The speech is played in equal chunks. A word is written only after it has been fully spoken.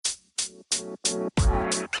What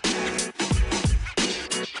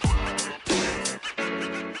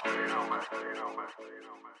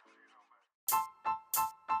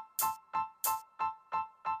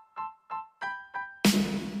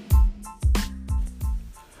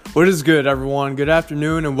is good, everyone? Good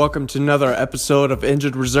afternoon, and welcome to another episode of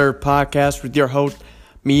Injured Reserve Podcast with your host,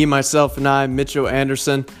 me, myself, and I, Mitchell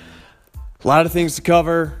Anderson. A lot of things to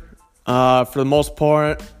cover. For the most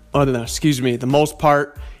part,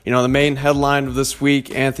 the main headline of this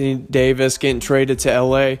week, Anthony Davis getting traded to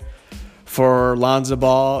LA for Lonzo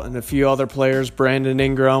Ball and a few other players, Brandon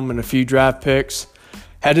Ingram and a few draft picks,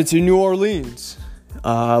 headed to New Orleans.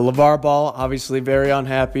 LeVar Ball, obviously very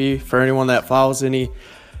unhappy. For anyone that follows any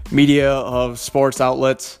media of sports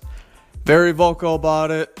outlets, very vocal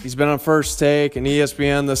about it. He's been on First Take and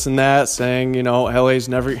ESPN, this and that, saying, LA's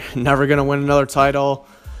never going to win another title.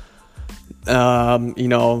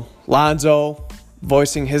 Lonzo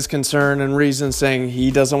voicing his concern and reason, saying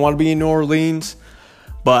he doesn't want to be in New Orleans.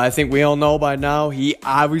 But I think we all know by now he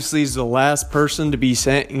obviously is the last person to be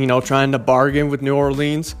trying to bargain with New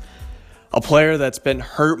Orleans. A player that's been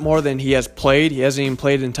hurt more than he has played. He hasn't even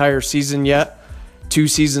played an entire season yet. 2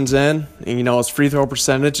 seasons in, and, his free throw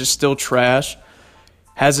percentage is still trash.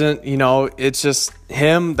 It's just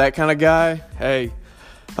him, that kind of guy. Hey,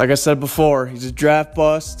 like I said before, he's a draft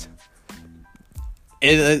bust.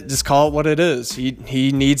 Just call it what it is.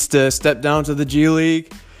 He needs to step down to the G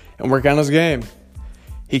League and work on his game.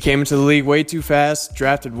 He came into the league way too fast,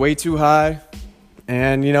 drafted way too high,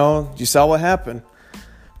 and, you saw what happened.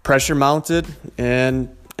 Pressure mounted, and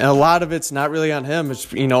a lot of it's not really on him. It's,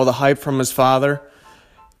 the hype from his father.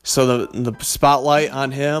 So the spotlight on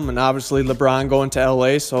him, and obviously LeBron going to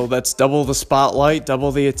LA, so that's double the spotlight,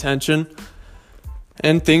 double the attention.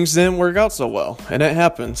 And things didn't work out so well, and it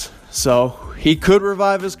happens. So he could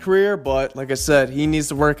revive his career, but like I said, he needs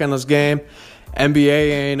to work on his game.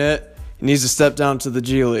 NBA ain't it. He needs to step down to the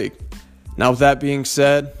G League. Now, with that being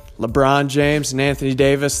said, LeBron James and Anthony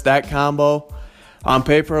Davis, that combo, on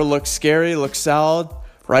paper looks scary, looks solid.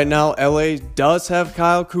 Right now, LA does have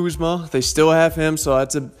Kyle Kuzma. They still have him, so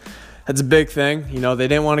that's a big thing. They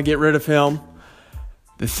didn't want to get rid of him.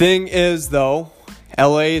 The thing is, though,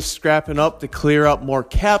 LA is scrapping up to clear up more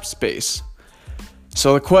cap space.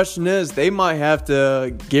 So the question is, they might have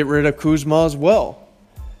to get rid of Kuzma as well.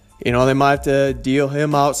 They might have to deal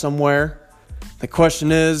him out somewhere. The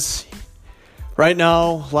question is, right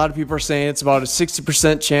now, a lot of people are saying it's about a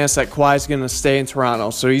 60% chance that Kawhi's going to stay in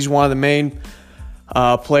Toronto. So he's one of the main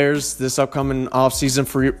players this upcoming offseason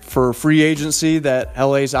for free agency that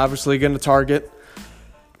LA is obviously going to target.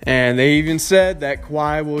 And they even said that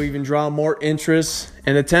Kawhi will even draw more interest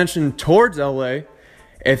and attention towards LA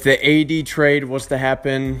if the AD trade was to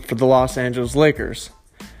happen for the Los Angeles Lakers.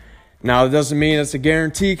 Now, it doesn't mean it's a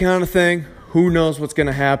guarantee kind of thing. Who knows what's going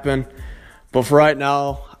to happen? But for right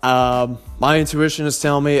now, my intuition is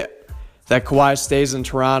telling me that Kawhi stays in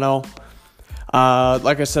Toronto.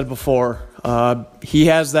 Like I said before, he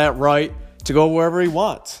has that right to go wherever he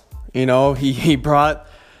wants. He brought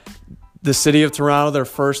the city of Toronto their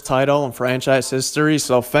first title in franchise history.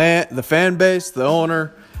 So the fan base, the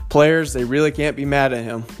owner, players, they really can't be mad at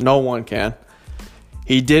him. No one can.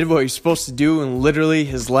 He did what he's supposed to do in literally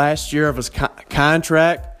his last year of his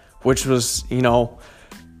contract, which was,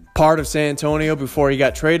 part of San Antonio before he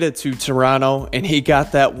got traded to Toronto, and he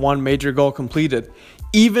got that one major goal completed.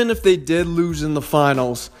 Even if they did lose in the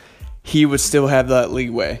finals, he would still have that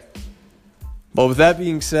leeway. But with that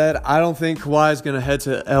being said, I don't think Kawhi is going to head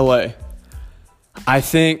to LA. I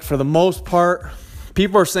think for the most part,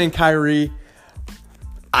 people are saying Kyrie.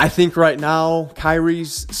 I think right now,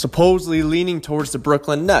 Kyrie's supposedly leaning towards the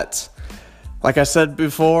Brooklyn Nets. Like I said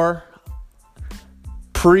before,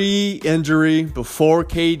 pre-injury, before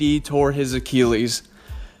KD tore his Achilles,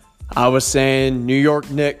 I was saying New York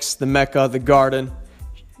Knicks, the Mecca, the Garden,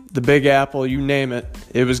 the Big Apple, you name it.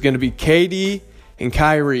 It was going to be KD and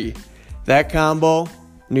Kyrie. That combo,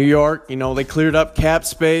 New York, they cleared up cap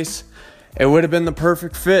space. It would have been the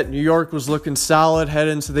perfect fit. New York was looking solid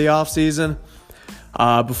heading into the offseason.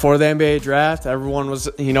 Before the NBA draft, everyone was,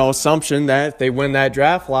 assumption that if they win that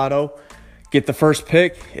draft lotto, get the first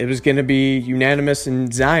pick, it was going to be unanimous in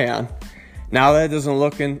Zion. Now that doesn't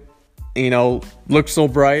look so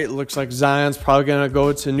bright. It looks like Zion's probably going to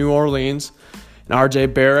go to New Orleans. And R.J.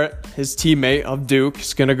 Barrett, his teammate of Duke,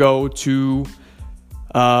 is going to go to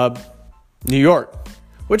New York,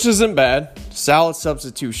 which isn't bad. Solid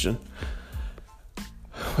substitution.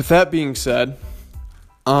 With that being said,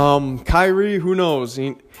 Kyrie, who knows?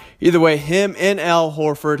 Either way, him and Al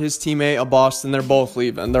Horford, his teammate of Boston, they're both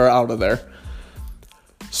leaving. They're out of there.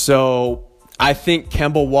 So I think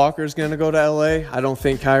Kemba Walker's going to go to LA. I don't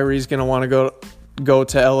think Kyrie's going to want to go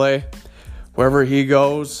to LA. Wherever he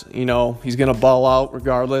goes, he's going to ball out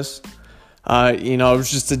regardless. It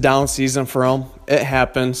was just a down season for him. It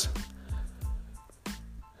happens.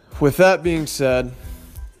 With that being said,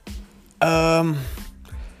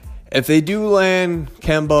 if they do land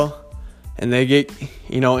Kemba and they get,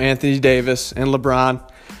 Anthony Davis and LeBron,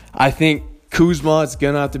 I think Kuzma is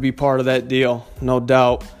going to have to be part of that deal, no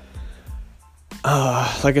doubt.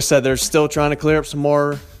 Like I said, they're still trying to clear up some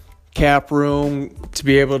more cap room to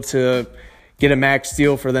be able to get a max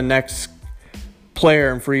deal for the next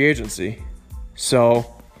player in free agency.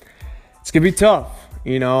 So it's going to be tough,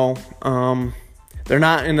 They're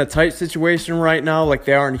not in a tight situation right now like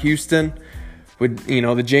they are in Houston with,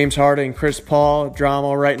 the James Harden and Chris Paul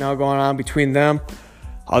drama right now going on between them.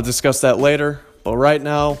 I'll discuss that later. But right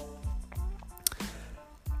now,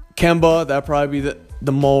 Kemba, that'd probably be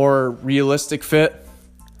the more realistic fit.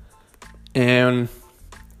 And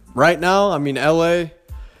right now, LA,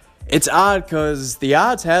 it's odd because the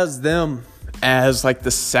odds has them as like the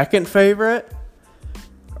second favorite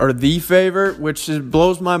or the favorite, which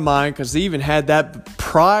blows my mind because they even had that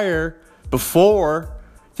before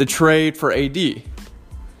the trade for AD.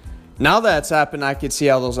 Now that's happened, I could see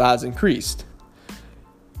how those odds increased.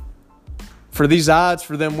 For these odds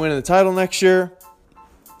for them winning the title next year,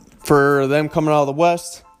 for them coming out of the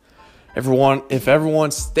West, if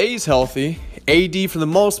everyone stays healthy, AD for the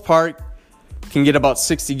most part can get about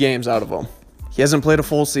 60 games out of him. He hasn't played a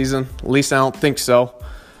full season, at least I don't think so.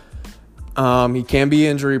 He can be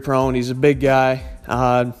injury prone. He's a big guy.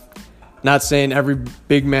 Not saying every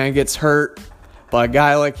big man gets hurt, but a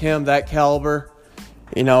guy like him, that caliber,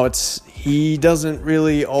 he doesn't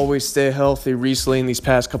really always stay healthy recently in these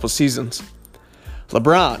past couple seasons.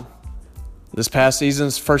 LeBron, this past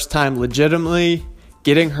season's first time legitimately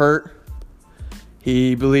getting hurt.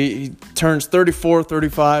 He turns 34,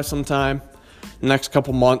 35 sometime next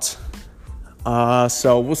couple months.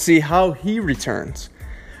 So we'll see how he returns.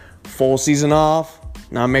 Full season off,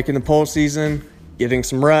 not making the postseason, getting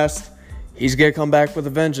some rest. He's going to come back with a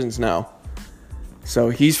vengeance now. So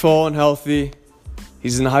he's full and healthy.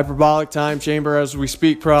 He's in the hyperbolic time chamber as we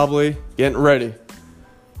speak, probably getting ready.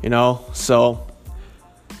 So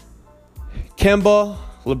Kemba,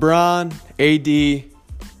 LeBron, AD.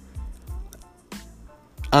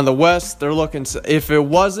 On the West, they're looking. If it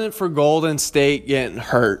wasn't for Golden State getting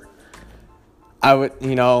hurt, I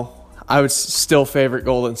would still favorite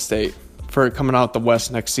Golden State for coming out the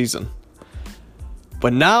West next season.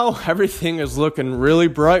 But now everything is looking really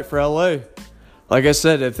bright for LA. Like I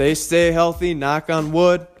said, if they stay healthy, knock on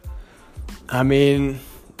wood, we'll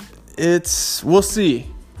see.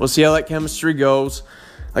 We'll see how that chemistry goes.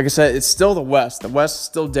 Like I said, it's still the West. The West is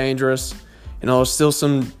still dangerous. There's still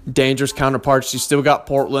some dangerous counterparts. You still got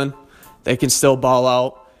Portland. They can still ball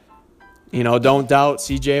out. Don't doubt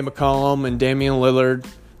CJ McCollum and Damian Lillard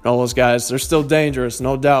and all those guys. They're still dangerous,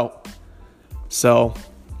 no doubt. So,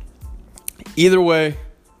 either way,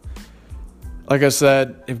 like I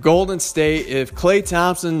said, if Klay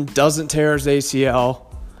Thompson doesn't tear his ACL,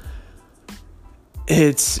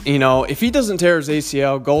 if he doesn't tear his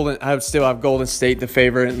ACL, I would still have Golden State the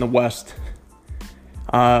favorite in the West.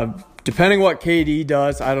 Depending what KD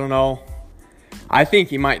does, I don't know. I think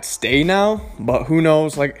he might stay now, but who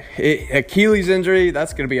knows? Achilles injury,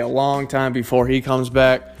 that's going to be a long time before he comes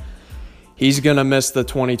back. He's going to miss the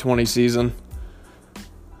 2020 season.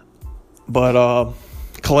 But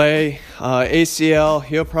Klay, ACL,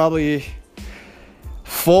 he'll probably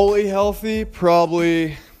fully healthy,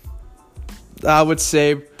 I would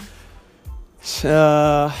say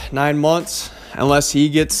 9 months, unless he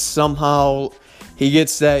gets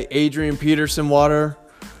that Adrian Peterson water,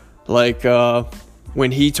 like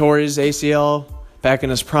when he tore his ACL back in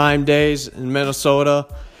his prime days in Minnesota.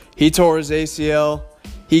 He tore his ACL.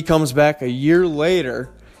 He comes back a year later.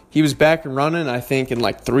 He was back and running, I think, in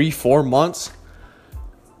 3-4 months.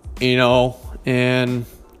 And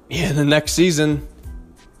the next season,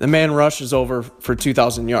 the man rushes over for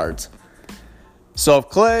 2,000 yards. So if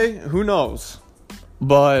Klay, who knows?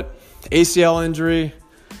 But ACL injury,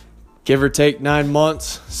 give or take 9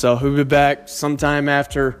 months. So he'll be back sometime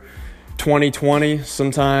after 2020,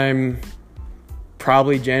 sometime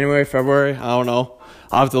probably January, February. I don't know.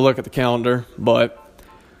 I'll have to look at the calendar. But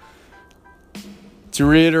to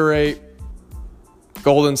reiterate,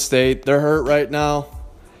 Golden State, they're hurt right now.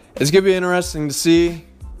 It's going to be interesting to see.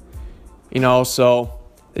 So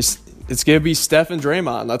it's going to be Steph and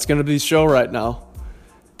Draymond. That's going to be the show right now.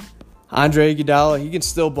 Andre Iguodala, he can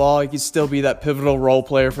still ball. He can still be that pivotal role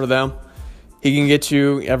player for them. He can get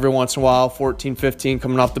you every once in a while, 14, 15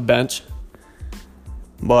 coming off the bench.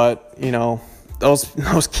 But,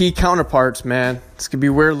 those key counterparts, man, it's going to be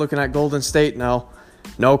weird looking at Golden State now.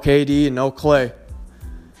 No KD and no Klay.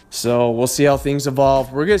 So we'll see how things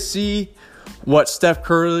evolve. We're going to see what Steph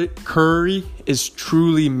Curry is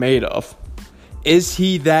truly made of. Is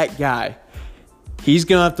he that guy? He's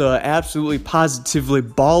going to have to absolutely positively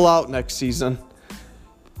ball out next season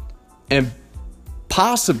and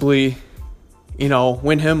possibly,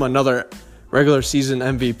 win him another regular season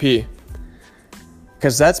MVP.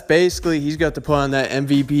 Because that's basically, he's got to put on that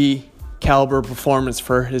MVP caliber performance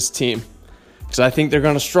for his team. Because I think they're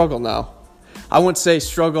going to struggle now. I wouldn't say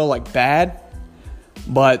struggle like bad,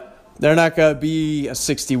 but they're not going to be a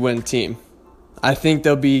 60-win team. I think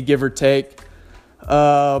they'll be, give or take,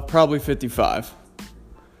 probably 55.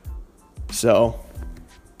 So,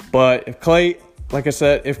 but if Klay, like I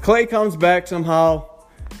said, if Klay comes back somehow,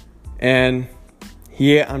 and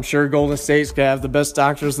I'm sure Golden State's going to have the best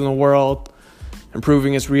doctors in the world,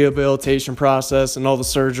 improving his rehabilitation process and all the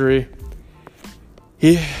surgery.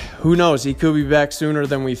 Who knows? He could be back sooner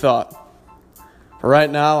than we thought. But right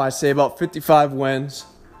now, I say about 55 wins,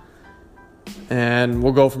 and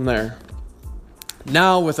we'll go from there.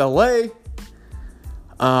 Now with LA,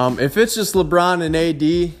 if it's just LeBron and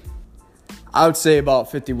AD, I would say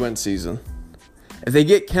about 50-win season. If they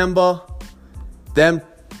get Kemba, then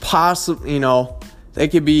possibly, they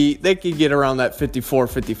could get around that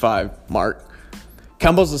 54-55 mark.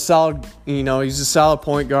 Kemba's a solid, he's a solid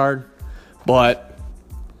point guard, but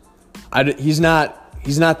he's not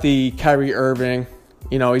the Kyrie Irving.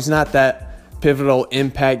 He's not that pivotal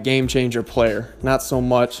impact game changer player. Not so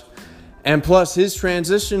much. And plus, his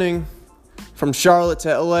transitioning from Charlotte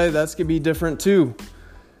to LA, that's going to be different too.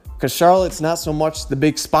 Because Charlotte's not so much the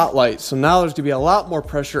big spotlight. So now there's going to be a lot more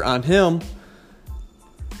pressure on him.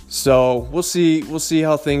 So we'll see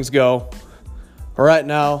how things go. But right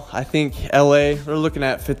now, I think LA, they're looking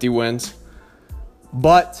at 50 wins.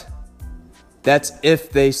 But that's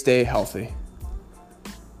if they stay healthy.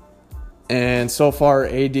 And so far,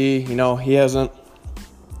 AD, he's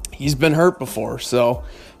been hurt before. So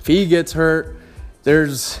if he gets hurt,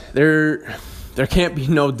 there can't be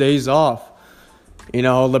no days off.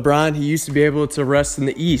 LeBron, he used to be able to rest in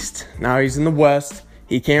the East. Now he's in the West.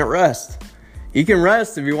 He can't rest. He can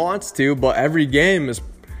rest if he wants to, but every game is,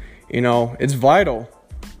 it's vital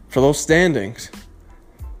for those standings.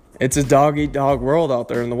 It's a dog-eat-dog world out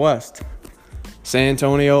there in the West. San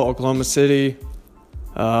Antonio, Oklahoma City,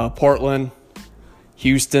 Portland,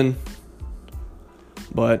 Houston.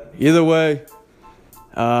 But either way,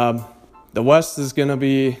 the West is going to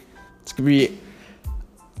be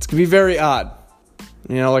very odd.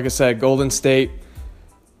 Like I said, Golden State,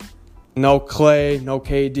 no Klay, no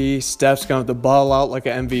KD. Steph's going to have to ball out like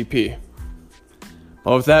an MVP.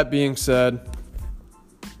 But with that being said,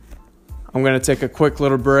 I'm going to take a quick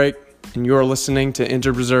little break, and you're listening to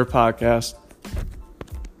Injured Reserve Podcast.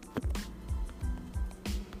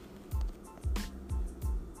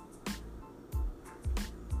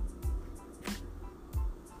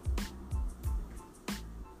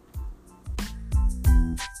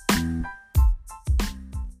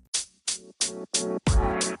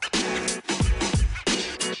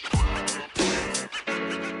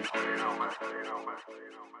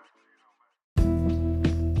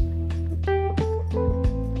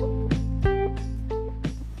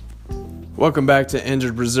 Welcome back to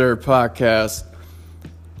Injured Reserve Podcast.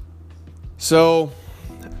 So,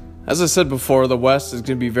 as I said before, the West is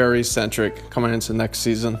going to be very eccentric coming into next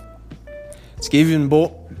season. Excuse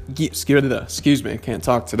me, can't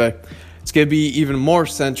talk today. It's going to be even more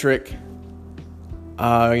centric,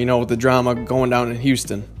 with the drama going down in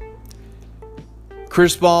Houston.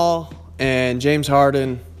 Chris Paul and James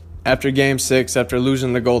Harden, after Game 6, after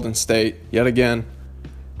losing to Golden State, yet again,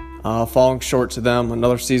 falling short to them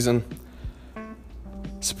another season.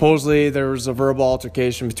 Supposedly, there was a verbal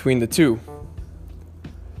altercation between the two.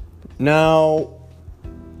 Now,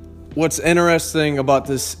 what's interesting about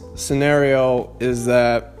this scenario is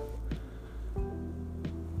that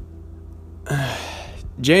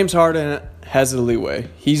James Harden has the leeway.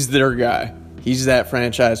 He's their guy. He's that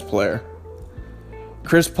franchise player.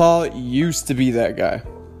 Chris Paul used to be that guy.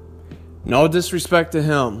 No disrespect to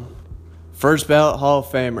him. First ballot Hall of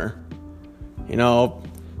Famer.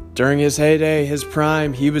 During his heyday, his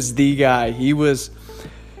prime, he was the guy. He was,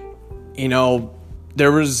 he was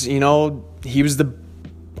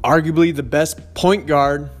arguably the best point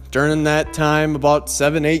guard during that time about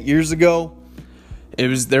 7-8 years ago.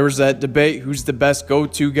 There was that debate, who's the best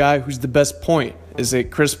go-to guy, who's the best point? Is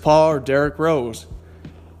it Chris Paul or Derrick Rose?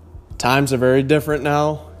 Times are very different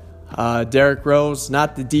now. Derrick Rose,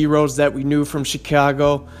 not the D Rose that we knew from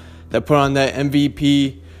Chicago, that put on that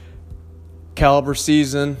MVP caliber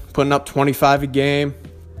season, putting up 25 a game,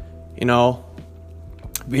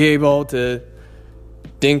 be able to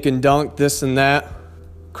dink and dunk, this and that,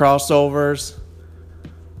 crossovers.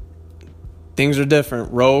 Things are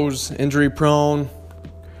different. Rose, injury prone.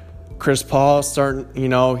 Chris Paul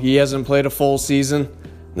he hasn't played a full season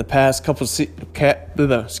in the past couple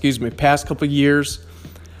years.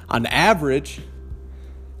 On average,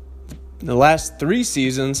 in the last 3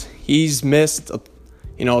 seasons, he's missed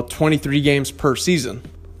 23 games per season.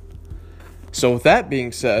 So with that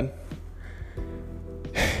being said,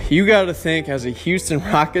 you got to think, as a Houston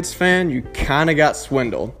Rockets fan, you kind of got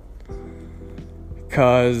swindled.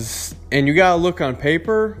 And you got to look on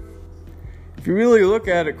paper. If you really look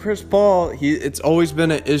at it, Chris Paul, it's always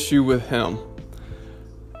been an issue with him.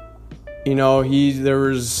 There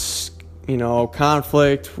was,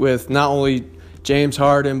 conflict with not only James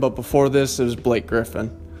Harden, but before this, it was Blake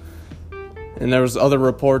Griffin. And there was other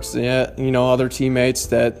reports that, other teammates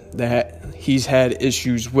that he's had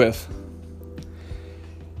issues with.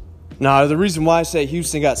 Now, the reason why I say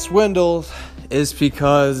Houston got swindled is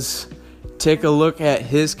because take a look at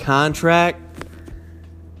his contract.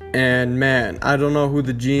 And, man, I don't know who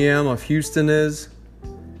the GM of Houston is,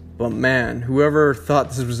 but, man, whoever thought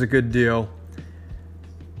this was a good deal.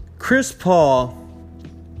 Chris Paul,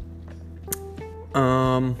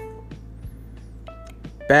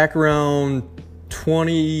 back around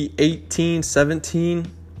 2018-17,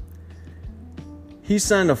 he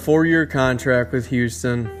signed a 4-year contract with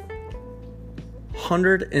Houston,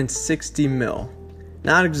 $160 million.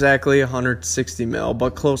 Not exactly $160 million,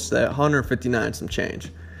 but close to that, 159 some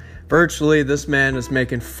change. Virtually, this man is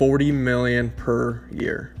making $40 million per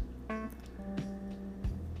year.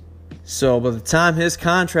 So by the time his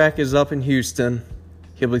contract is up in Houston,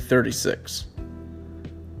 he'll be 36.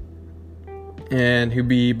 And he'll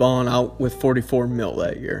be balling out with $44 million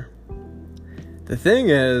that year. The thing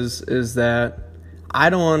is that I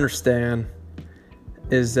don't understand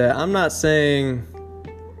is that I'm not saying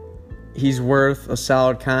he's worth a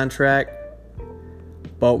solid contract,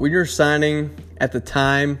 but when you're signing at the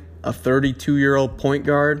time a 32-year-old point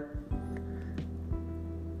guard,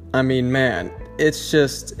 I mean, man, it's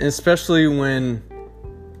just, especially when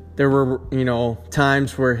there were,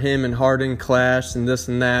 times where him and Harden clashed and this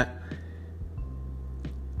and that,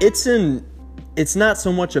 it's not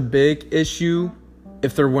so much a big issue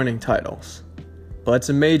if they're winning titles, but it's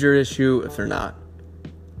a major issue if they're not.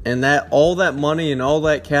 And that all that money and all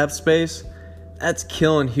that cap space, that's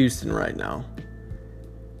killing Houston right now.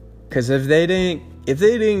 Because if they didn't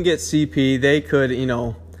get CP, they could,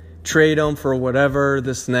 trade him for whatever,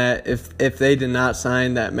 this and that, if they did not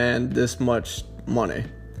sign that man this much money.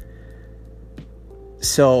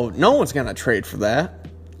 So no one's going to trade for that.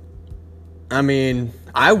 I mean,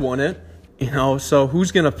 I wouldn't, so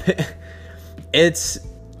who's going to pay?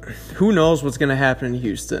 Who knows what's going to happen in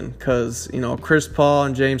Houston, because, Chris Paul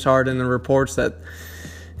and James Harden, the reports that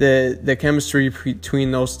the chemistry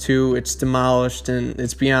between those two, it's demolished and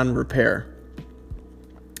it's beyond repair.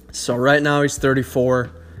 So right now he's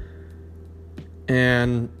 34.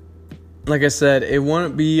 And like I said, it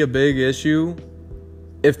wouldn't be a big issue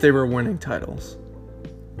if they were winning titles.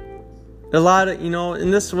 A lot of,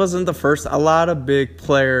 and this wasn't the first, a lot of big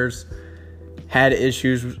players had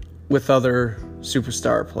issues with other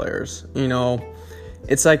superstar players.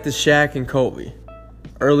 It's like the Shaq and Kobe.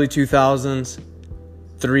 Early 2000s,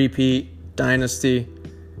 three-peat, dynasty.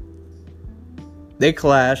 They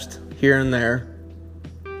clashed here and there.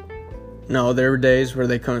 No, there were days where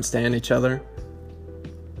they couldn't stand each other.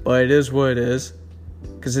 But it is what it is.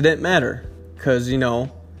 Because it didn't matter. Because, the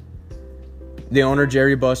owner,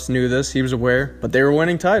 Jerry Buss, knew this. He was aware. But they were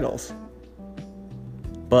winning titles.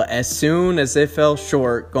 But as soon as they fell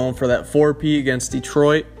short, going for that 4-peat against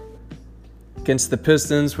Detroit, against the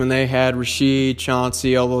Pistons, when they had Rasheed,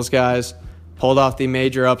 Chauncey, all those guys, pulled off the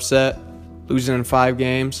major upset, losing in 5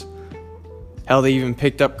 games. Hell, they even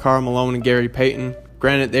picked up Karl Malone and Gary Payton.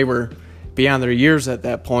 Granted, they were beyond their years at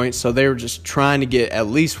that point, so they were just trying to get at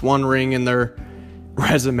least one ring in their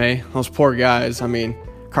resume. Those poor guys. I mean,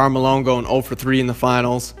 Karl Malone going 0 for 3 in the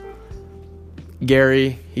finals.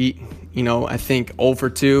 Gary, I think 0 for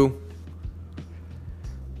 2.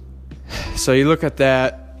 So you look at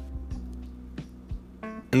that,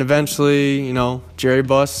 and eventually, Jerry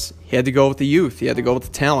Buss, he had to go with the youth. He had to go with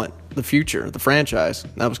the talent, the future, the franchise.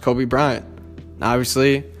 That was Kobe Bryant. Now,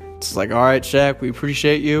 obviously, it's like, all right, Shaq, we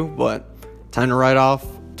appreciate you, but time to ride off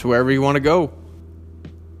to wherever you want to go.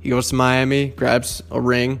 He goes to Miami, grabs a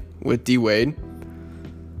ring with D-Wade.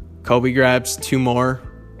 Kobe grabs 2 more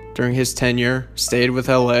during his tenure, stayed with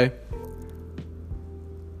LA.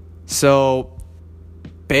 So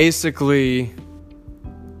basically,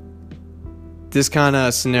 this kind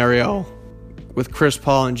of scenario with Chris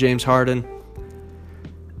Paul and James Harden,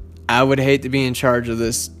 I would hate to be in charge of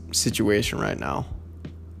this situation right now.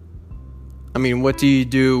 I mean, what do you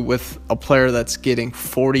do with a player that's getting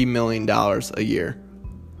 $40 million a year?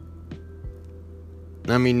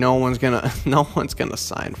 I mean, no one's gonna sign, no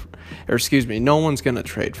one's gonna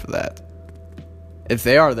trade for that. If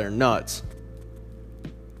they are, they're nuts.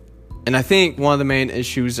 And I think one of the main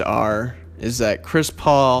issues is that Chris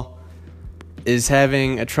Paul is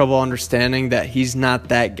having a trouble understanding that he's not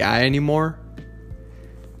that guy anymore.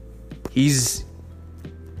 He's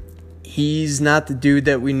not the dude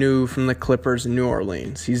that we knew from the Clippers in New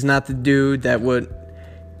Orleans. He's not the dude that would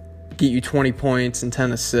get you 20 points and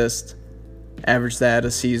 10 assists, average that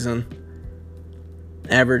a season,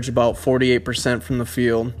 average about 48% from the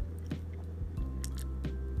field.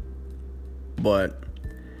 But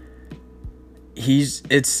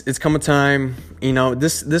it's come a time,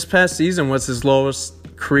 this past season was his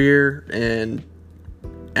lowest career in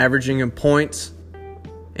averaging in points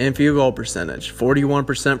and field goal percentage.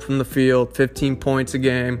 41% from the field, 15 points a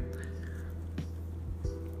game.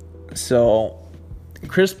 So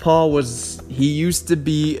Chris Paul he used to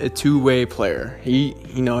be a two-way player.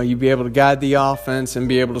 He'd be able to guide the offense and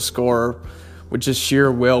be able to score with just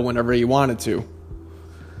sheer will whenever he wanted to.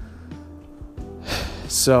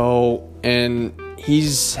 So, and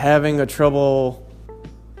he's having a trouble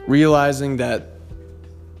realizing that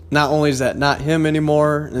not only is that not him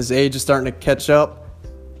anymore, and his age is starting to catch up,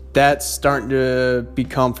 that's starting to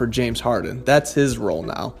become for James Harden. That's his role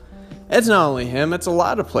now. It's not only him, it's a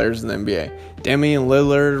lot of players in the NBA. Damian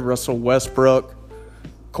Lillard, Russell Westbrook,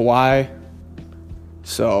 Kawhi.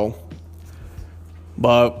 So,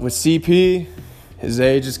 but with CP, his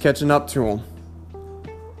age is catching up to him.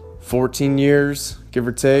 14 years, give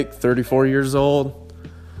or take, 34 years old.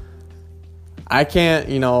 I can't,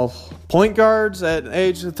 point guards at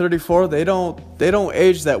age of 34, they don't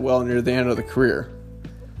age that well near the end of the career.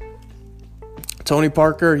 Tony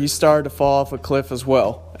Parker, he started to fall off a cliff as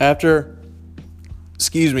well.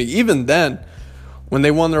 Even then, when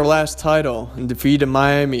they won their last title and defeated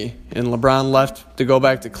Miami and LeBron left to go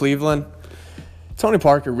back to Cleveland, Tony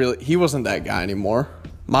Parker he wasn't that guy anymore.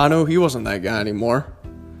 Manu, he wasn't that guy anymore.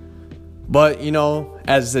 But,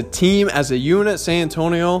 as a team, as a unit, San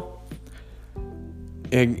Antonio,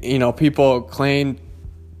 people claimed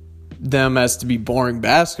them as to be boring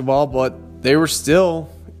basketball, but they were still,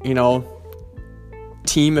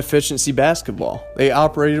 team efficiency basketball. They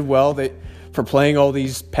operated well. For playing all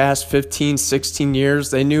these past 15, 16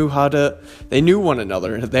 years, they knew one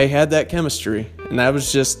another. They had that chemistry, and that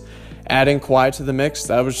was just adding Kawhi to the mix.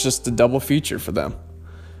 That was just a double feature for them.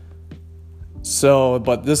 So,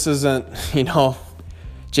 but this isn't,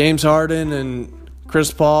 James Harden and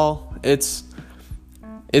Chris Paul. It's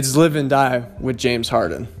live and die with James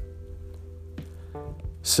Harden.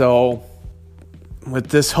 So, with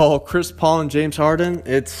this whole Chris Paul and James Harden,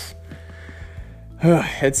 it's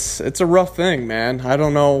a rough thing, man. I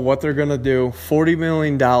don't know what they're gonna do. $40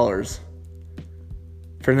 million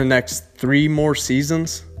for the next 3 more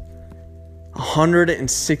seasons.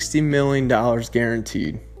 $160 million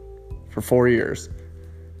guaranteed for 4 years.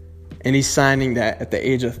 And he's signing that at the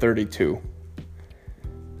age of 32.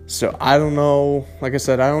 So I don't know, like I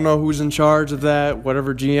said, I don't know who's in charge of that,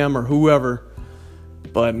 whatever GM or whoever.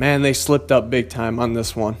 But man, they slipped up big time on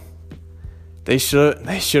this one. They should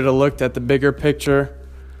have looked at the bigger picture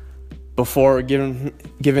before giving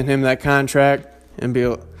him that contract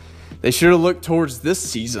they should have looked towards this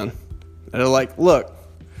season. They're like, look,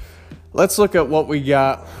 let's look at what we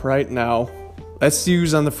got right now. Let's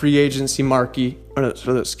use on the free agent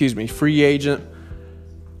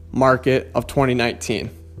market of 2019.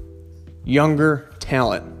 Younger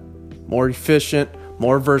talent, more efficient,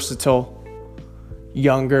 more versatile,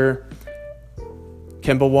 younger.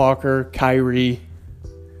 Kemba Walker, Kyrie,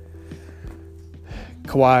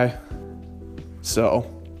 Kawhi. So,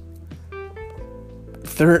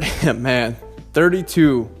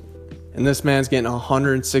 32, and this man's getting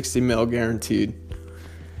 $160 million guaranteed.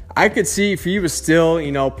 I could see if he was still,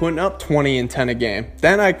 putting up 20 and 10 a game.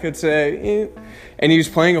 Then I could say, and he was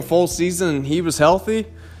playing a full season and he was healthy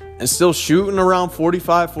and still shooting around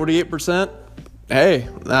 45, 48%. Hey,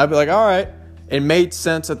 I'd be like, all right. It made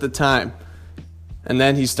sense at the time. And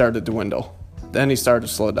then he started to dwindle. Then he started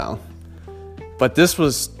to slow down. But this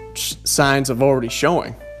was signs of already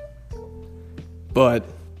showing. But,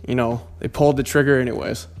 they pulled the trigger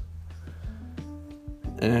anyways.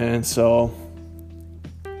 And so,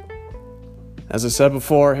 As I said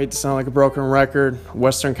before, I hate to sound like a broken record,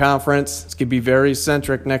 Western Conference, it's going to be very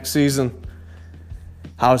eccentric next season.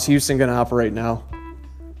 How is Houston going to operate now?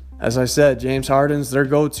 As I said, James Harden's their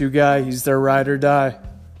go-to guy. He's their ride or die.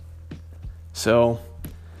 So,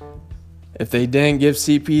 if they didn't give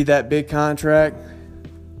CP that big contract,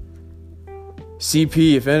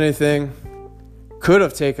 CP, if anything, could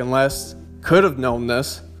have taken less, could have known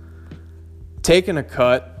this, taken a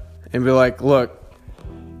cut, and be like, look,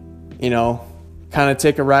 kind of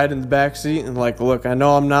take a ride in the backseat and like, look, I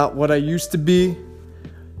know I'm not what I used to be,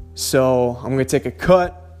 so I'm going to take a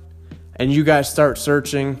cut, and you guys start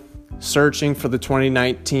searching for the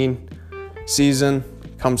 2019 season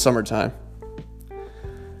come summertime.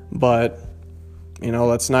 But,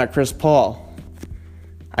 that's not Chris Paul.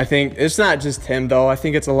 I think it's not just him, though. I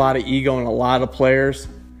think it's a lot of ego in a lot of players.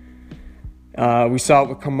 We saw it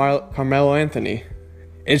with Carmelo Anthony.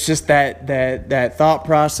 It's just that thought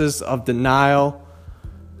process of denial,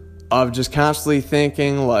 of just constantly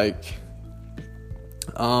thinking like,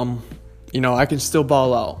 I can still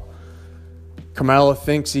ball out. Carmelo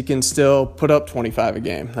thinks he can still put up 25 a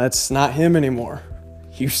game. That's not him anymore.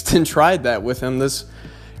 Houston tried that with him this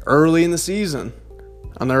early in the season,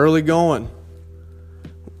 on the early going.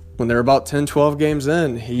 When they're about 10, 12 games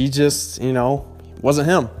in, he just, wasn't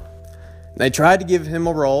him. They tried to give him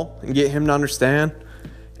a role and get him to understand,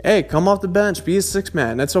 hey, come off the bench, be a sixth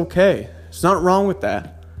man. That's okay. There's nothing wrong with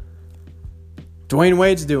that. Dwayne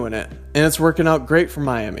Wade's doing it, and it's working out great for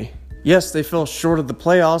Miami. Yes, they fell short of the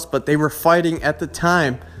playoffs, but they were fighting at the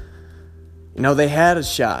time. They had a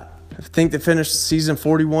shot. I think they finished the season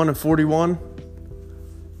 41-41.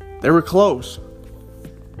 They were close.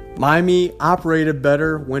 Miami operated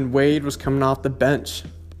better when Wade was coming off the bench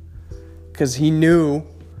because he knew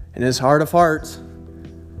in his heart of hearts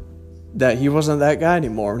that he wasn't that guy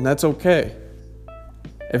anymore, and that's okay.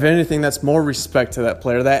 If anything, that's more respect to that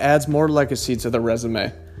player. That adds more legacy to the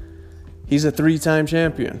resume. He's a 3-time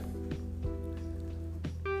champion.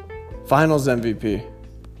 Finals MVP.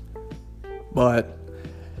 But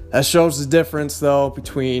that shows the difference, though,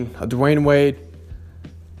 between a Dwayne Wade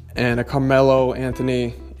and a Carmelo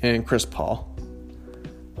Anthony and Chris Paul.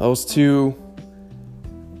 Those two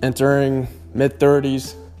entering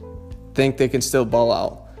mid-30s think they can still ball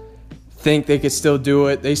out. Think they can still do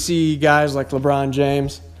it. They see guys like LeBron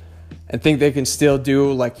James and think they can still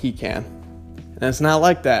do like he can. And it's not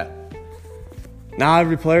like that. Not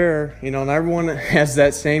every player, not everyone has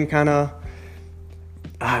that same kind of,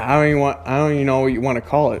 I don't even know what you want to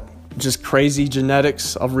call it, just crazy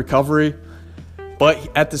genetics of recovery.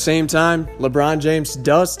 But at the same time, LeBron James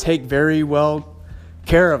does take very well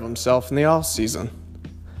care of himself in the offseason.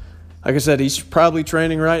 Like I said, he's probably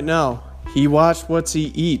training right now. He watched what he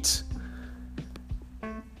eats.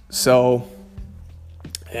 So,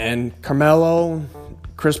 and Carmelo,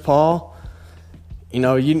 Chris Paul, you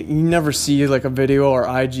never see like a video or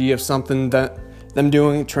IG of something that them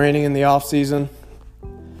doing training in the offseason.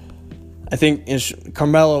 I think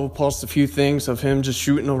Carmelo will post a few things of him just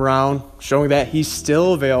shooting around, showing that he's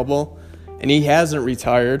still available and he hasn't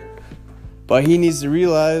retired. But he needs to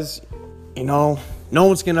realize, no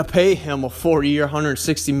one's going to pay him a 4-year,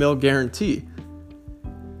 $160 million guarantee.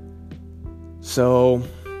 So,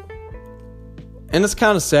 and it's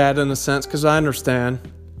kind of sad in a sense because I understand.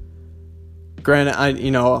 Granted,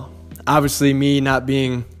 obviously me not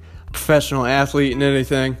being a professional athlete and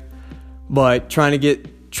anything, but trying to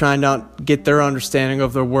get their understanding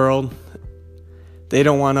of their world. They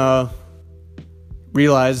don't want to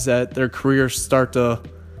realize that their careers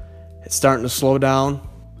it's starting to slow down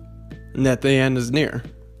and that the end is near.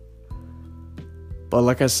 But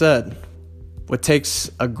like I said, what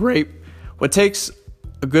takes a good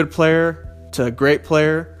player to a great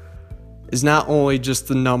player is not only just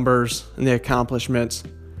the numbers and the accomplishments,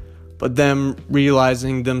 but them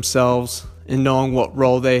realizing themselves and knowing what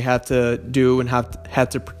role they have to do and have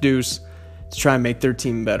to produce to try and make their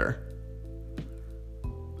team better.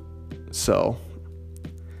 So,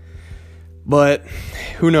 but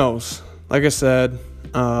who knows? Like I said,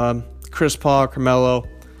 Chris Paul, Carmelo.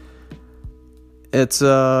 It's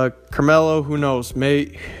Carmelo, who knows?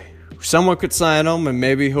 Someone could sign him, and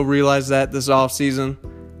maybe he'll realize that this offseason.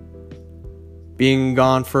 Being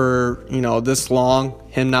gone for, this long,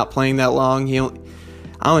 him not playing that long,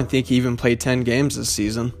 I don't think he even played 10 games this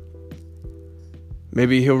season.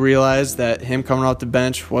 Maybe he'll realize that him coming off the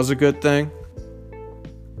bench was a good thing.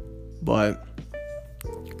 But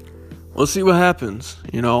we'll see what happens,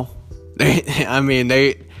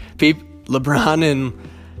 LeBron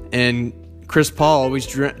and Chris Paul always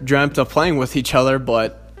dreamt of playing with each other,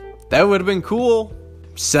 but that would have been cool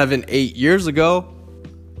 7-8 years ago.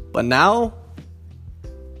 But now,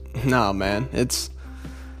 Nah, man. It's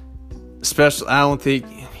especially, I don't think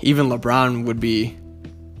even LeBron would be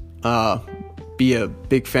a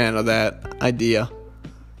big fan of that idea.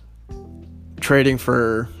 Trading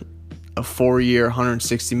for a 4-year,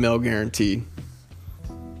 $160 million guaranteed.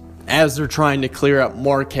 As they're trying to clear up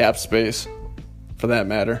more cap space, for that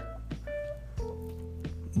matter.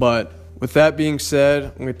 But with that being said,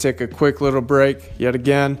 I'm going to take a quick little break yet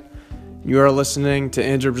again. You are listening to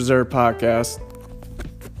Injured Reserve Podcast.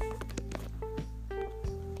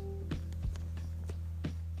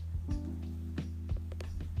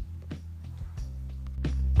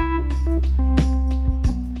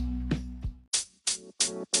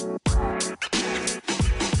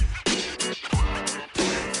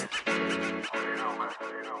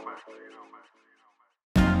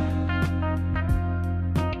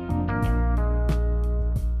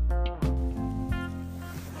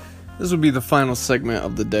 This will be the final segment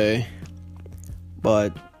of the day,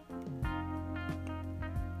 but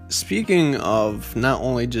speaking of not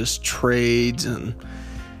only just trades and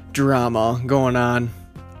drama going on,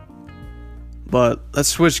 but let's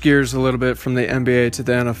switch gears a little bit from the NBA to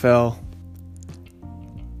the NFL.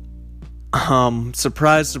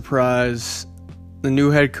 Surprise, surprise, the new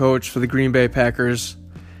head coach for the Green Bay Packers,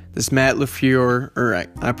 this Matt LaFleur, or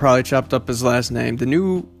I probably chopped up his last name, the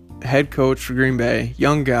new head coach for Green Bay,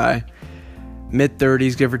 young guy,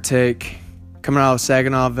 mid-30s, give or take, coming out of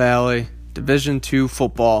Saginaw Valley, Division II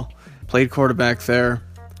football, played quarterback there.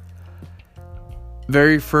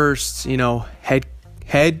 Very first,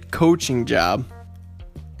 head coaching job,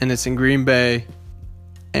 and it's in Green Bay,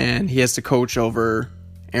 and he has to coach over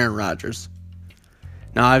Aaron Rodgers.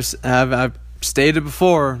 Now, I've stated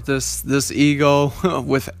before, this ego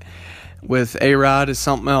with A-Rod is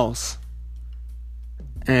something else.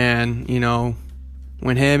 And,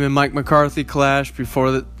 when him and Mike McCarthy clashed before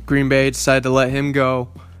the Green Bay decided to let him go,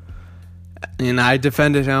 and I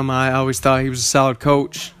defended him, I always thought he was a solid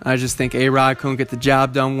coach. I just think A-Rod couldn't get the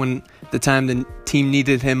job done when the time the team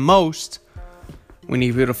needed him most, when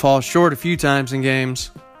he would have fallen short a few times in games.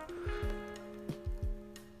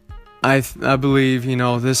 I believe,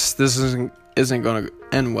 this isn't going to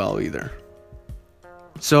end well either.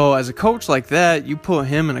 So as a coach like that, you put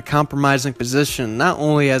him in a compromising position, not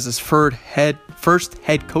only as his first head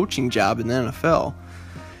coaching job in the NFL,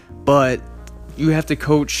 but you have to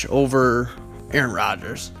coach over Aaron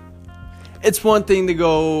Rodgers. It's one thing to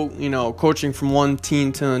go, coaching from one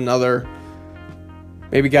team to another.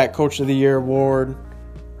 Maybe got Coach of the Year award,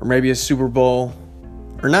 or maybe a Super Bowl,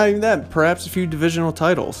 or not even that, perhaps a few divisional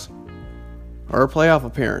titles, or a playoff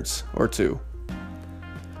appearance or two.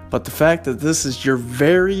 But the fact that this is your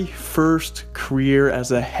very first career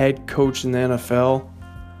as a head coach in the NFL,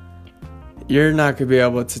 you're not going to be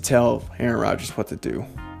able to tell Aaron Rodgers what to do.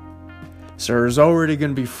 So there's already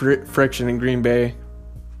going to be friction in Green Bay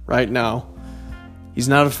right now. He's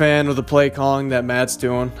not a fan of the play calling that Matt's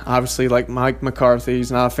doing. Obviously, like Mike McCarthy,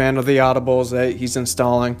 he's not a fan of the audibles that he's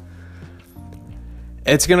installing.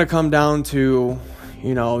 It's going to come down to,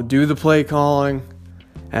 do the play calling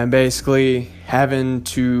and basically having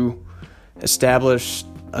to establish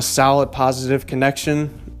a solid positive connection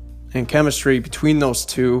and chemistry between those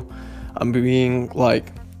two. Being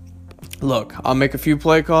like, look, I'll make a few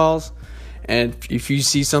play calls, and if you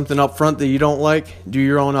see something up front that you don't like, do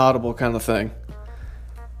your own audible kind of thing.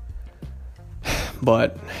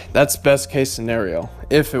 But that's best case scenario,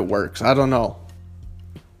 if it works. I don't know.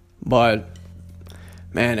 But,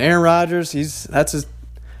 man, Aaron Rodgers,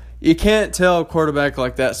 you can't tell a quarterback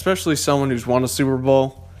like that, especially someone who's won a Super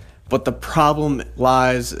Bowl. But the problem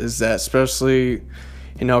lies is that, especially,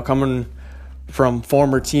 coming from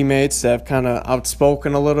former teammates that have kind of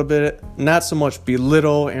outspoken a little bit, not so much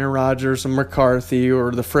belittle Aaron Rodgers and McCarthy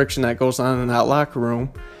or the friction that goes on in that locker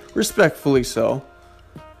room, respectfully so.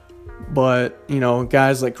 But,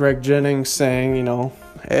 guys like Greg Jennings saying,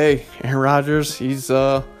 hey, Aaron Rodgers, he's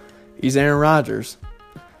Aaron Rodgers.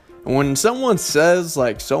 And when someone says,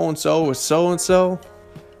 like, so-and-so is so-and-so,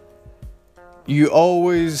 you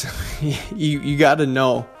always, you got to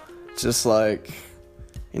know, just like,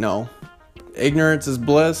 ignorance is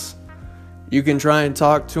bliss. You can try and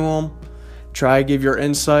talk to them, try to give your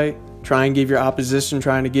insight, try and give your opposition,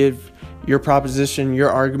 trying to give your proposition, your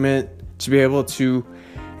argument to be able to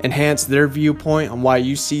enhance their viewpoint on why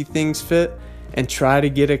you see things fit, and try to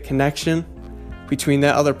get a connection between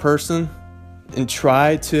that other person and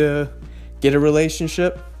try to get a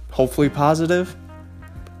relationship, hopefully positive.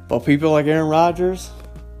 But people like Aaron Rodgers,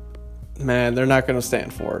 man, they're not going to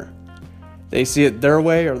stand for it. They see it their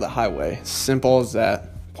way or the highway. Simple as that.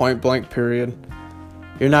 Point blank, period.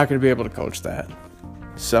 You're not going to be able to coach that.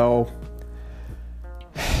 So,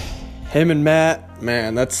 him and Matt,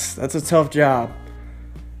 man, that's a tough job.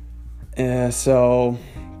 So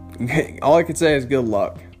all I could say is good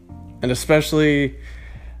luck. And especially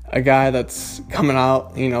a guy that's coming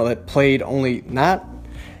out, that played only not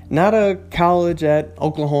a college at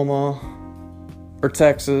Oklahoma or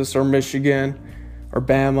Texas or Michigan or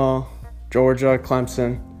Bama, Georgia,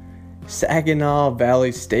 Clemson, Saginaw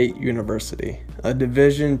Valley State University, a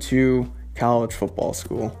Division II college football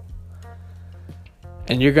school.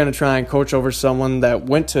 And you're going to try and coach over someone that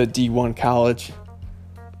went to a D1 college,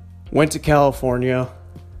 went to California,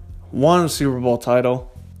 won a Super Bowl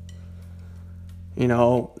title,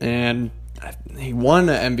 and he won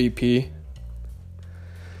an MVP.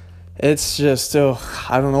 It's just,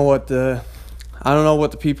 I don't know what the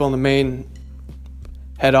people in the main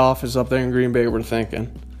head office up there in Green Bay were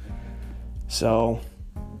thinking. So,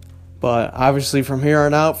 but obviously from here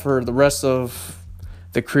on out for the rest of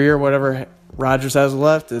the career, whatever Rodgers has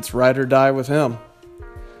left, it's ride or die with him.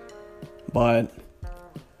 But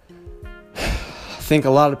I think a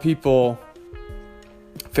lot of people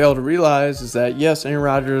fail to realize is that, yes, Aaron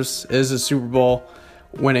Rodgers is a Super Bowl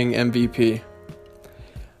winning MVP.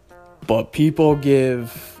 But people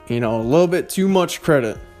give, a little bit too much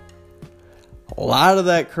credit. A lot of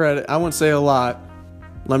that credit, I wouldn't say a lot.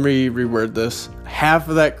 Let me reword this. Half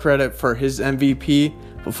of that credit for his MVP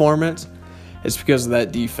performance is because of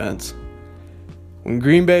that defense. When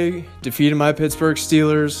Green Bay defeated my Pittsburgh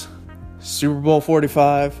Steelers, Super Bowl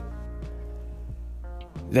 45,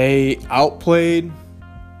 they outplayed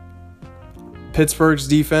Pittsburgh's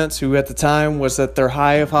defense, who at the time was at their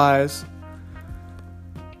high of highs,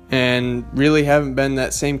 and really haven't been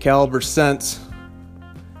that same caliber since.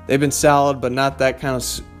 They've been solid, but not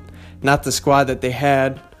the squad that they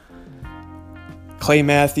had. Clay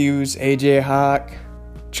Matthews, A.J. Hawk,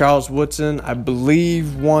 Charles Woodson, I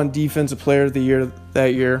believe, won Defensive Player of the Year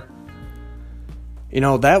that year.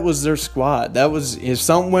 That was their squad. That was, if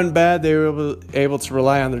something went bad, they were able to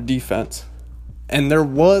rely on their defense. And there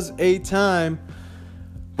was a time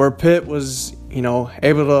where Pitt was,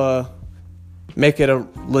 able to make it a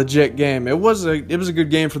legit game. It was a good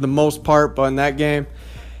game for the most part, but in that game,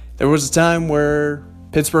 there was a time where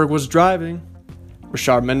Pittsburgh was driving.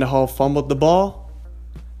 Rashard Mendenhall fumbled the ball,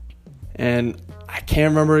 and I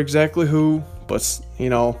can't remember exactly who, but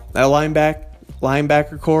that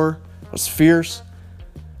linebacker core was fierce.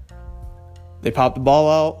 They popped the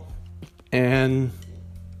ball out, and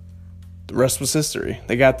the rest was history.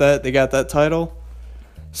 They got that title.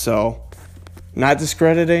 So, not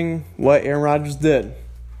discrediting what Aaron Rodgers did,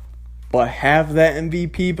 but half of that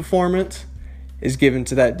MVP performance is given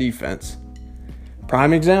to that defense.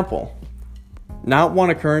 Prime example, not one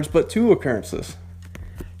occurrence, but two occurrences.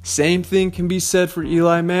 Same thing can be said for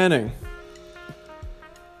Eli Manning.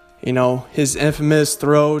 His infamous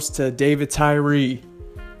throws to David Tyree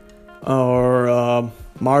or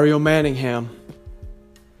Mario Manningham.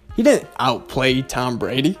 He didn't outplay Tom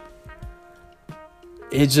Brady.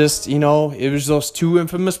 It just, it was those two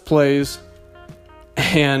infamous plays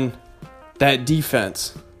and that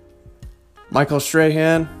defense. Michael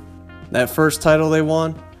Strahan, that first title they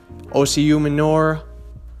won, OCU Minora.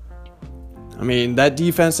 That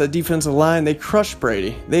defensive line, they crushed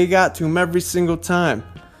Brady. They got to him every single time.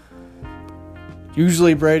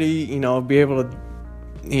 Usually Brady, be able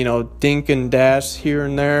to, dink and dash here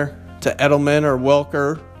and there to Edelman or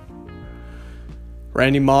Welker,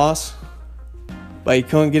 Randy Moss. But he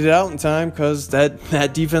couldn't get it out in time because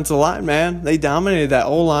that defensive line, man, they dominated that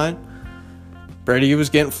O-line. Brady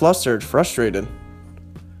was getting frustrated.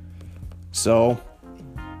 So,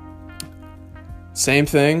 same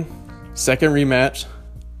thing. Second rematch.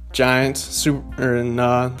 Giants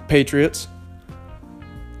and Patriots.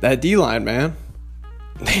 That D-line, man.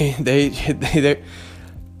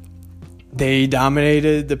 They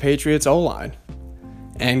dominated the Patriots O-line.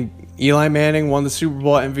 And Eli Manning won the Super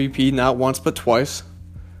Bowl MVP not once but twice.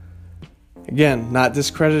 Again, not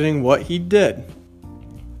discrediting what he did.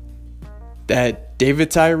 That David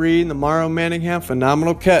Tyree and the Mario Manningham,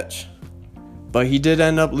 phenomenal catch. But he did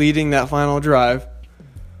end up leading that final drive.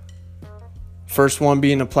 First one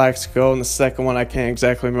being a Plaxico, and the second one I can't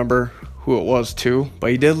exactly remember who it was too.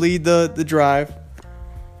 But he did lead the drive.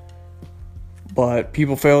 But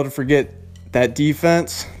people fail to forget that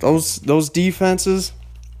defense, those defenses,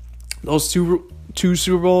 those two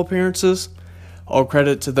Super Bowl appearances, all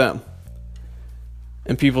credit to them.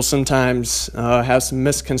 And people sometimes have some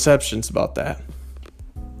misconceptions about that.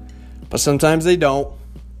 But sometimes they don't.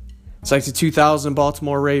 It's like the 2000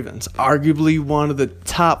 Baltimore Ravens, arguably one of the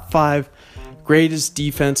top 5 greatest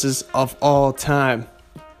defenses of all time.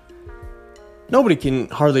 nobody can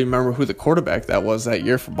hardly remember who the quarterback that was that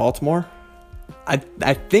year for Baltimore. I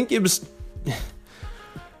think it was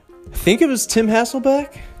Tim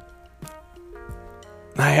Hasselbeck.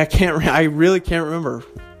 I really can't remember.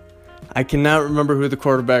 I cannot remember who the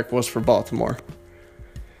quarterback was for Baltimore.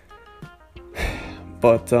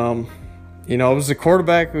 But it was a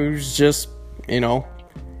quarterback who's just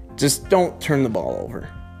don't turn the ball over.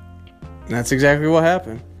 And that's exactly what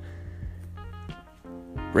happened.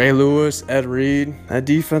 Ray Lewis, Ed Reed, that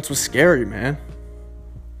defense was scary, man.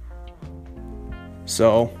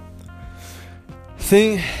 So,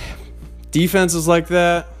 defenses like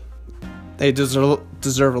that, they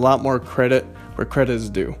deserve a lot more credit where credit is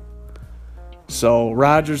due. So,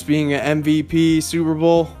 Rodgers being an MVP, Super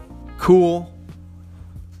Bowl, cool.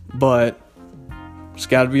 But, there's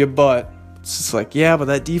got to be a but. It's just like, yeah, but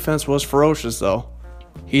that defense was ferocious, though.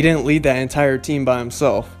 He didn't lead that entire team by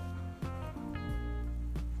himself.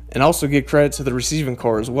 And also give credit to the receiving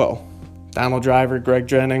corps as well. Donald Driver, Greg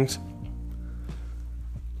Jennings.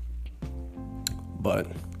 But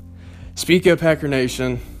speaking of Packer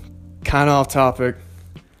Nation, kind of off topic,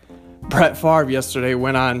 Brett Favre yesterday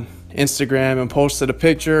went on Instagram and posted a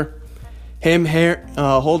picture, him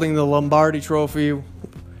holding the Lombardi Trophy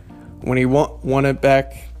when he won it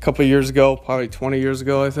back a couple of years ago, probably 20 years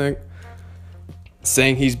ago, I think,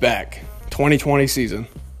 saying he's back. 2020 season.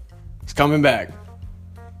 He's coming back.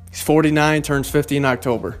 He's 49, turns 50 in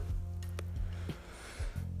October.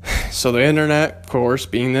 So the internet, of course,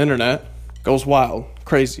 being the internet, goes wild,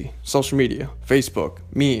 crazy. Social media, Facebook,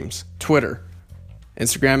 memes, Twitter,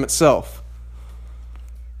 Instagram itself.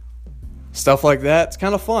 Stuff like that, it's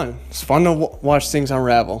kind of fun. It's fun to watch things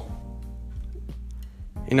unravel.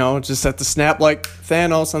 Just at the snap like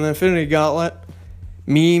Thanos on the Infinity Gauntlet,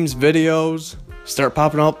 memes, videos start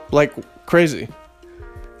popping up like crazy.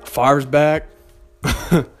 Favre's back.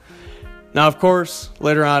 Now, of course,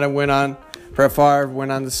 later on, Brett Favre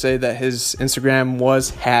went on to say that his Instagram was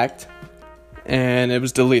hacked and it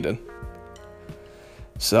was deleted.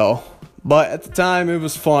 So, but at the time, it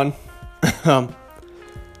was fun.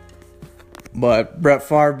 But Brett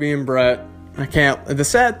Favre being Brett, the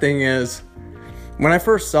sad thing is, when I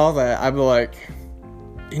first saw that, I'd be like,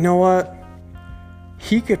 you know what?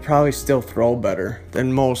 He could probably still throw better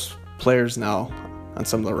than most players now on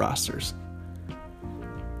some of the rosters.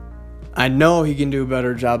 I know he can do a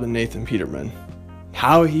better job than Nathan Peterman.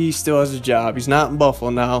 How he still has a job. He's not in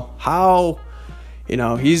Buffalo now. How,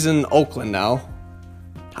 he's in Oakland now.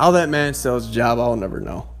 How that man still has a job, I'll never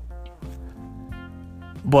know.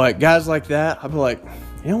 But guys like that, I'd be like,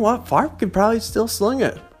 you know what? Favre could probably still sling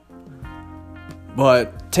it.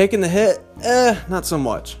 But taking the hit, not so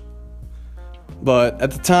much. But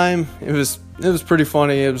at the time, it was pretty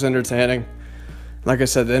funny. It was entertaining. Like I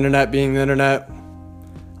said, the internet being the internet,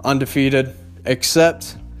 undefeated,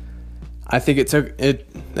 except I think the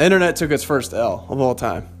internet took its first L of all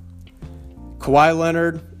time. Kawhi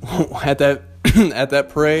Leonard at that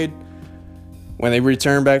parade when they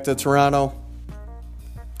returned back to Toronto,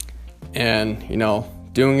 and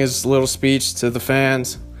doing his little speech to the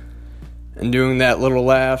fans and doing that little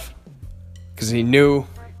laugh because he knew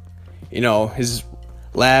his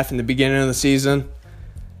laugh in the beginning of the season.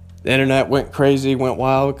 The internet went crazy, went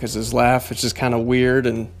wild because his laugh is just kind of weird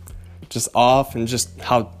and just off, and just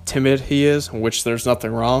how timid he is, which there's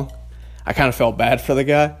nothing wrong. I kind of felt bad for the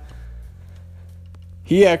guy.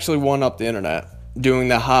 He actually won up the internet doing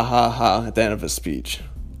the ha ha ha at the end of his speech.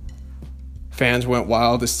 Fans went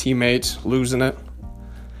wild, his teammates losing it.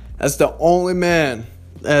 That's the only man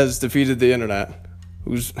that has defeated the internet.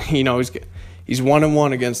 He's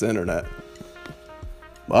 1-1 against the internet.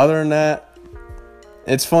 But other than that,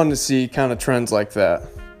 it's fun to see kind of trends like that.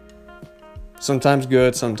 Sometimes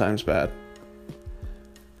good, sometimes bad.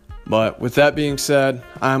 But with that being said,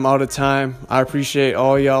 I'm out of time. I appreciate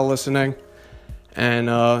all y'all listening. And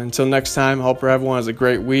until next time, hope everyone has a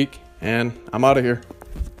great week. And I'm out of here.